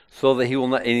 So that he will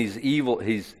not, and his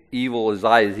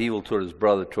eye is evil toward his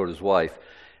brother, toward his wife.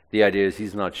 The idea is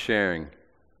he's not sharing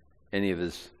any of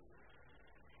his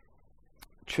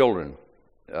children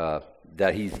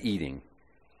that he's eating.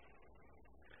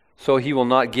 So he will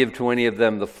not give to any of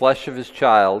them the flesh of his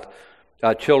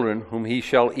children whom he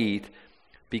shall eat,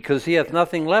 because he hath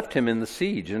nothing left him in the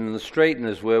siege, and in the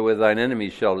straitness wherewith thine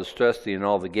enemies shall distress thee in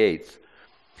all the gates.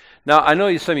 Now, I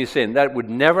know some of you are saying, that would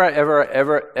never, ever,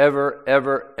 ever, ever,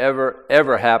 ever, ever,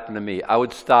 ever happen to me. I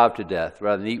would starve to death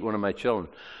rather than eat one of my children.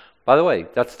 By the way,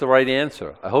 that's the right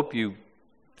answer. I hope you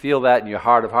feel that in your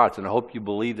heart of hearts, and I hope you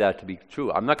believe that to be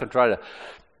true. I'm not going to try to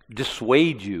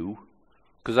dissuade you,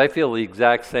 because I feel the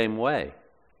exact same way.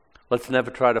 Let's never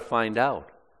try to find out.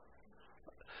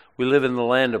 We live in the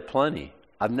land of plenty.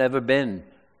 I've never been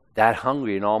that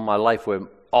hungry in all my life where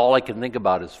all I can think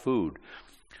about is food.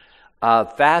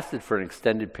 Fasted for an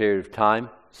extended period of time.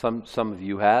 Some of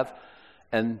you have,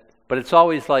 but it's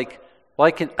always like,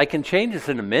 well, I can change this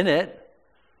in a minute.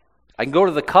 I can go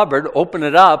to the cupboard, open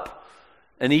it up,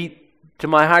 and eat to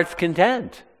my heart's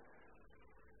content.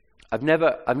 I've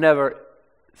never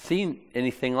seen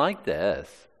anything like this.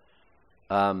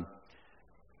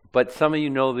 But some of you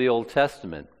know the Old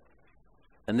Testament,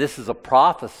 and this is a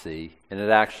prophecy, and it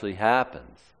actually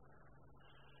happens.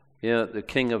 You know, the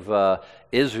king of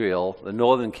Israel, the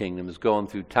northern kingdom, is going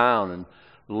through town, and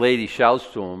the lady shouts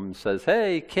to him and says,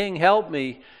 "Hey, king, help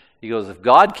me." He goes, "If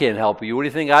God can't help you, what do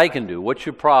you think I can do? What's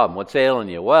your problem? What's ailing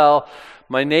you?" "Well,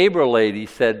 my neighbor lady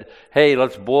said, hey,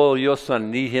 let's boil your son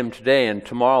and eat him today, and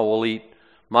tomorrow we'll eat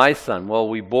my son." Well,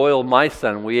 we boiled my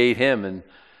son, and we ate him, and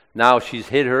now she's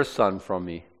hid her son from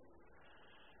me.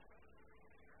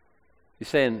 You're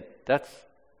saying,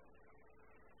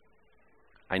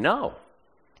 I know.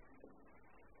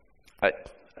 I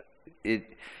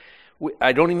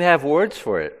don't even have words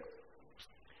for it.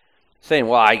 Saying,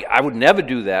 well, I would never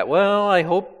do that. Well, I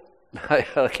hope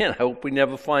we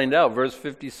never find out. Verse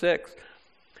 56.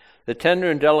 "The tender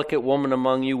and delicate woman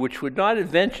among you, which would not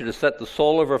adventure to set the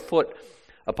sole of her foot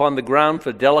upon the ground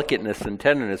for delicateness and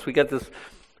tenderness." We got this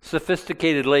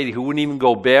sophisticated lady who wouldn't even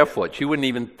go barefoot. She wouldn't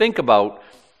even think about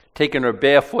taking her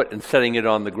barefoot and setting it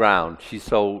on the ground. She's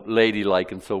so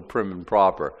ladylike and so prim and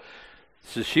proper.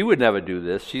 So she would never do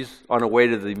this. She's on her way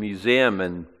to the museum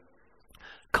and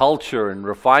culture and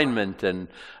refinement, and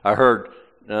I heard,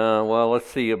 let's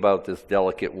see about this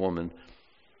delicate woman.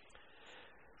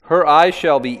 "Her eyes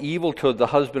shall be evil toward the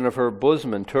husband of her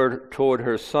bosom, and toward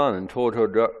her son, and toward her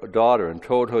daughter, and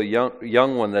toward her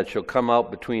young one that shall come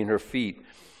out between her feet,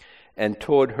 and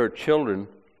toward her children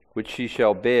which she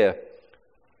shall bear.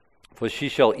 For she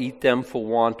shall eat them for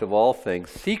want of all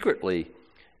things, secretly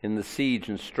in the siege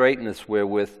and straitness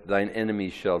wherewith thine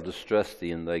enemies shall distress thee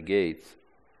in thy gates."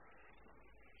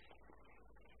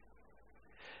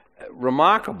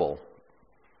 Remarkable.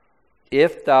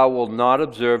 "If thou wilt not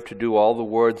observe to do all the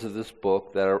words of this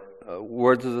book that are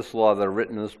words of this law that are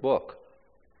written in this book,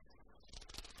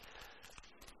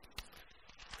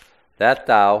 that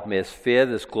thou mayest fear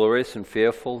this glorious and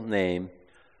fearful name,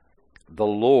 the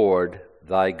Lord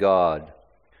thy God.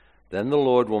 Then the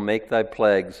Lord will make thy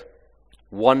plagues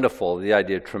wonderful," the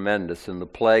idea tremendous, "and the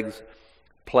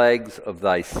plagues of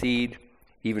thy seed,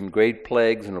 even great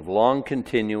plagues, and of long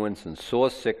continuance, and sore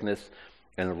sickness,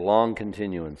 and of long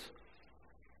continuance.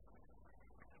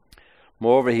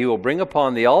 Moreover, he will bring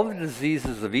upon thee all the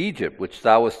diseases of Egypt, which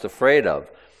thou wast afraid of,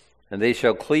 and they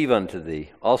shall cleave unto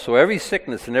thee. Also every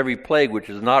sickness and every plague which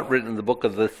is not written in the book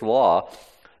of this law,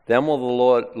 them will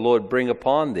the Lord bring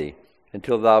upon thee,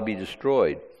 until thou be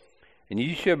destroyed. And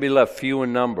ye shall be left few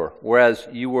in number, whereas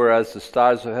you were as the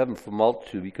stars of heaven for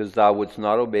multitude, because thou wouldst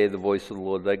not obey the voice of the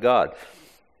Lord thy God.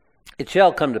 It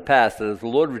shall come to pass that as the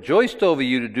Lord rejoiced over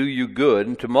you to do you good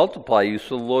and to multiply you,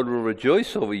 so the Lord will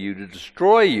rejoice over you to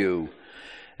destroy you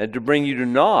and to bring you to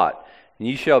naught. And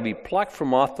ye shall be plucked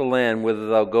from off the land whither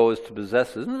thou goest to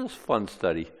possess it." Isn't this a fun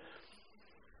study?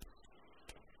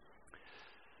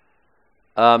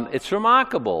 It's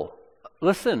remarkable.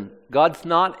 Listen, God's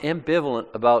not ambivalent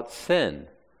about sin.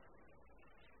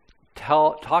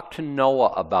 Talk to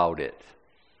Noah about it.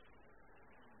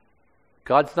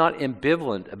 God's not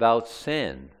ambivalent about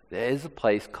sin. There is a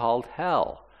place called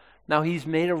hell. Now, he's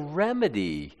made a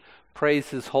remedy. Praise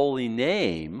his holy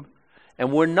name.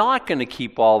 And we're not going to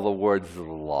keep all the words of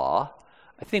the law.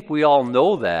 I think we all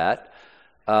know that.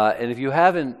 And if you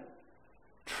haven't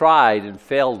tried and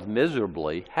failed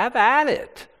miserably, have at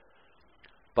it.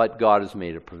 But God has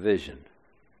made a provision.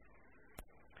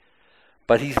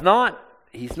 But he's not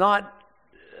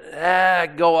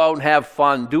go out and have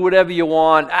fun, do whatever you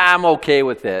want, I'm okay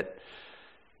with it.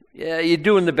 Yeah, you're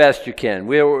doing the best you can.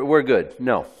 We're good.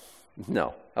 No.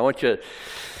 I want you to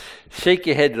shake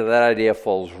your head till that idea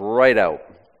falls right out.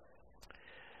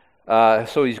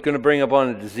 So he's going to bring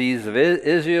upon the disease of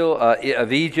Israel,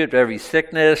 of Egypt, every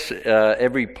sickness,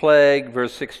 every plague,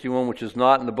 verse 61, which is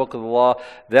not in the book of the law.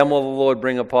 Then will the Lord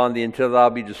bring upon thee until thou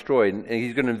be destroyed. And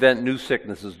he's going to invent new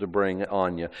sicknesses to bring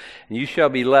on you. And you shall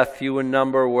be left few in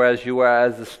number, whereas you are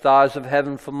as the stars of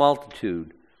heaven for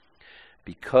multitude.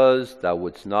 Because thou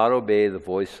wouldst not obey the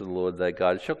voice of the Lord thy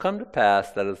God. It shall come to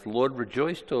pass that as the Lord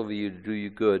rejoiced over you to do you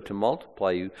good, to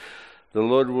multiply you, the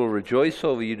Lord will rejoice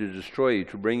over you to destroy you,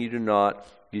 to bring you to naught.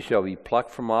 You shall be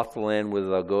plucked from off the land whither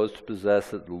thou goest to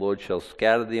possess it. The Lord shall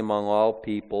scatter thee among all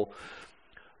people,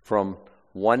 from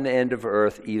one end of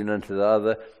earth even unto the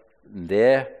other. And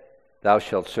there thou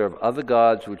shalt serve other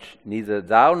gods, which neither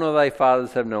thou nor thy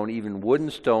fathers have known, even wood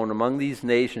and stone. Among these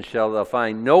nations shalt thou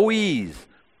find no ease,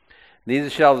 neither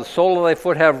shall the sole of thy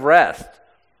foot have rest.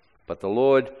 But the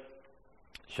Lord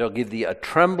shall give thee a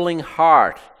trembling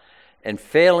heart, and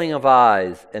failing of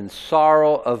eyes, and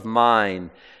sorrow of mind,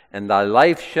 and thy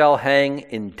life shall hang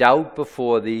in doubt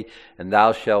before thee, and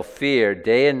thou shalt fear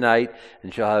day and night,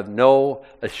 and shall have no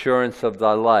assurance of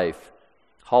thy life.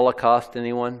 Holocaust,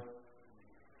 anyone?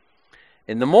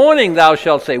 In the morning thou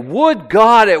shalt say, would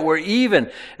God it were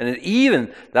even, and at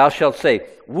even thou shalt say,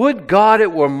 would God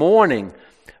it were morning,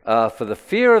 for the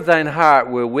fear of thine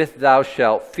heart wherewith thou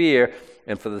shalt fear,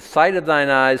 and for the sight of thine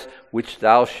eyes which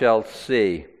thou shalt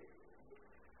see.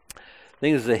 I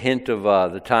think there's a hint of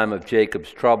the time of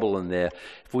Jacob's trouble in there.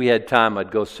 If we had time, I'd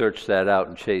go search that out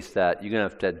and chase that. You're going to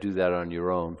have to do that on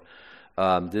your own.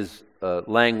 There's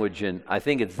language in, I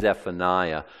think it's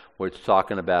Zephaniah, where it's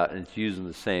talking about, and it's using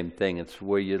the same thing. It's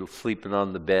where you're sleeping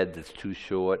on the bed that's too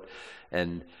short,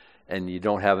 and you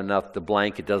don't have enough, the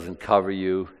blanket doesn't cover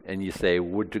you, and you say,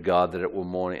 would to God that it were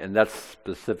morning. And that's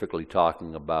specifically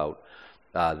talking about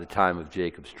the time of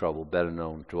Jacob's trouble, better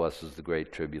known to us as the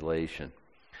Great Tribulation.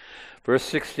 Verse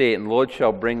 68, and the Lord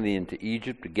shall bring thee into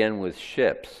Egypt again with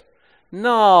ships.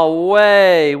 No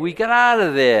way, we got out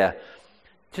of there.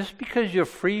 Just because you're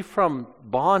free from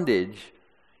bondage,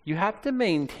 you have to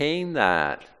maintain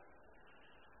that.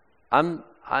 I'm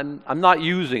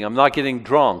not getting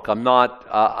drunk. I'm not,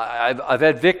 I've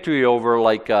had victory over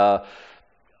like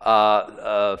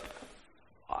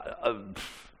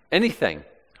anything,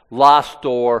 lust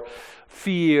or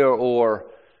fear, or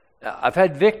I've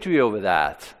had victory over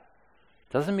that.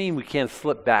 Doesn't mean we can't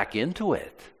slip back into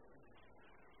it.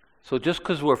 So just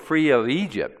because we're free of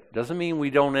Egypt doesn't mean we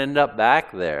don't end up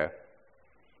back there.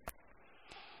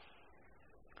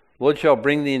 Lord shall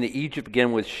bring thee into Egypt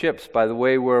again with ships, by the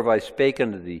way whereof I spake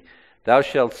unto thee. Thou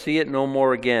shalt see it no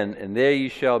more again, and there ye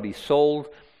shall be sold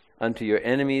unto your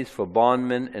enemies for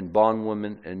bondmen and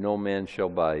bondwomen, and no man shall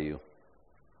buy you.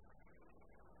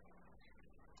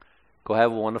 Go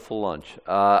have a wonderful lunch.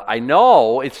 I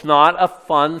know it's not a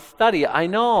fun study. I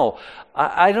know.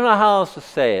 I don't know how else to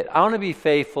say it. I want to be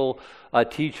faithful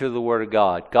teacher of the Word of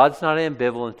God. God's not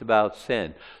ambivalent about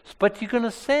sin. But you're going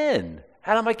to sin.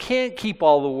 Adam, I can't keep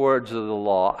all the words of the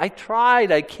law. I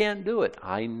tried. I can't do it.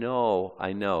 I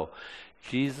know.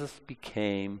 Jesus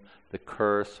became the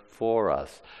curse for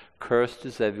us. Cursed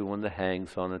is everyone that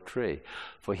hangs on a tree.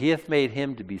 For he hath made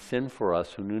him to be sin for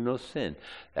us who knew no sin,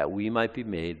 that we might be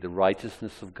made the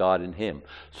righteousness of God in him.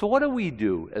 So what do we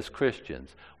do as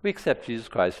Christians? We accept Jesus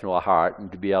Christ in our heart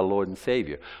and to be our Lord and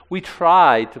Savior. We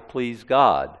try to please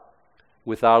God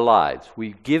with our lives.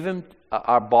 We give him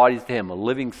our bodies to him, a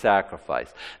living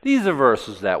sacrifice. These are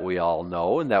verses that we all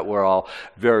know and that we're all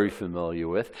very familiar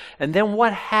with. And then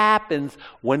what happens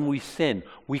when we sin?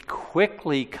 We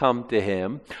quickly come to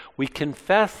him. We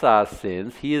confess our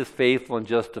sins. He is faithful and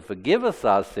just to forgive us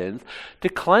our sins, to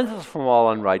cleanse us from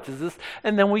all unrighteousness,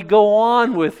 and then we go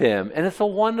on with him. And it's a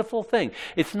wonderful thing.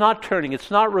 It's not turning.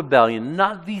 It's not rebellion.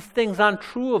 These things aren't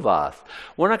true of us.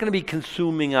 We're not going to be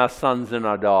consuming our sons and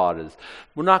our daughters.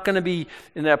 We're not going to be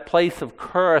in that place of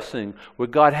cursing where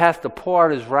God has to pour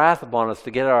out his wrath upon us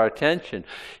to get our attention.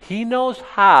 He knows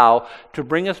how to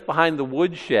bring us behind the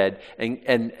woodshed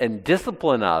and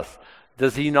discipline us.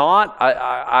 Does he not?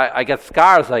 I got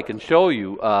scars I can show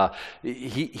you.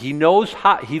 He knows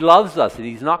how. He loves us, and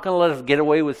he's not going to let us get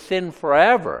away with sin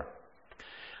forever.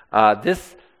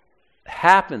 This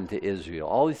happened to Israel.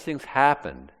 All these things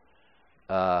happened.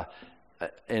 And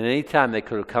any time they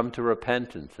could have come to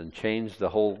repentance and changed the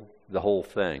whole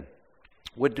thing.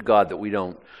 Would to God that we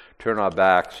don't turn our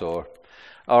backs or.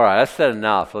 All right, that's said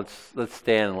enough. Let's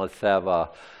stand and let's have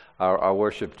our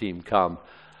worship team come.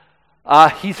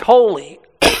 He's holy.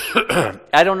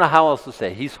 I don't know how else to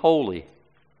say. He's holy.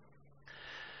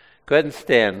 Go ahead and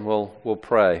stand. We'll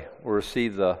pray. We'll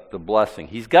receive the blessing.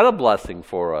 He's got a blessing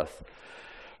for us.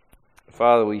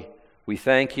 Father, we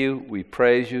thank you. We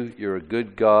praise you. You're a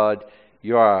good God.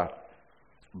 You are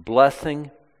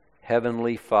blessing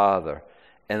Heavenly Father.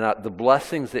 And the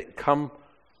blessings that come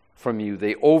from you,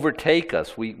 they overtake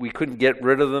us. We couldn't get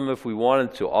rid of them if we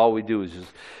wanted to. All we do is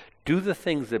just do the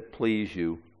things that please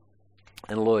you.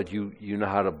 And Lord, you know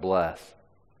how to bless.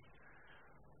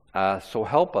 So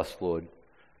help us, Lord,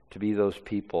 to be those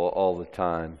people all the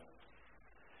time.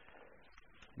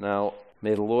 Now,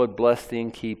 may the Lord bless thee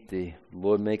and keep thee. The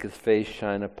Lord make his face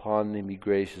shine upon thee and be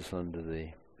gracious unto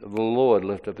thee. The Lord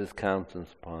lift up his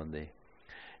countenance upon thee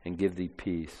and give thee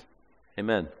peace.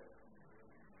 Amen.